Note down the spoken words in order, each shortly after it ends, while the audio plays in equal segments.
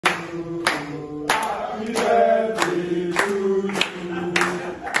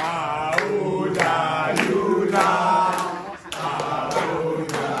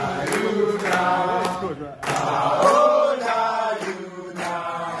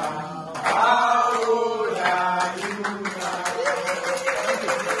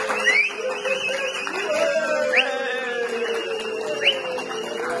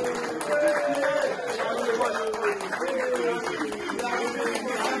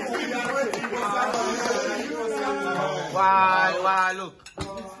Why, look. We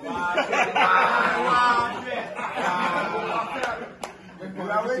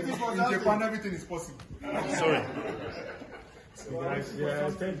are waiting for that. In Japan, everything is possible. Sorry. So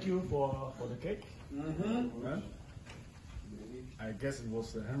guys, thank you for the cake. I guess it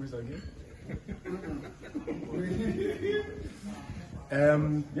was Henry's again.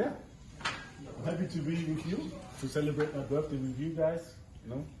 Yeah, I'm happy to be with you, to celebrate my birthday with you guys,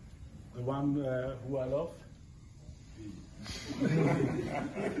 you know, the one who I love.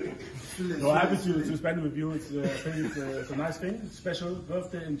 So happy to spend it with you. It's, I think it's a nice thing, special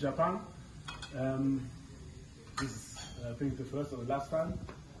birthday in Japan. This is, I think, the first or the last time,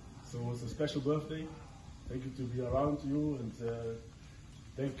 so it's a special birthday. Thank you to be around you, and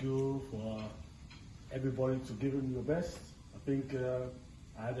thank you for everybody to give him your best. I think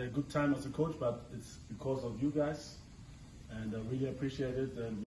I had a good time as a coach, but it's because of you guys, and I really appreciate it. And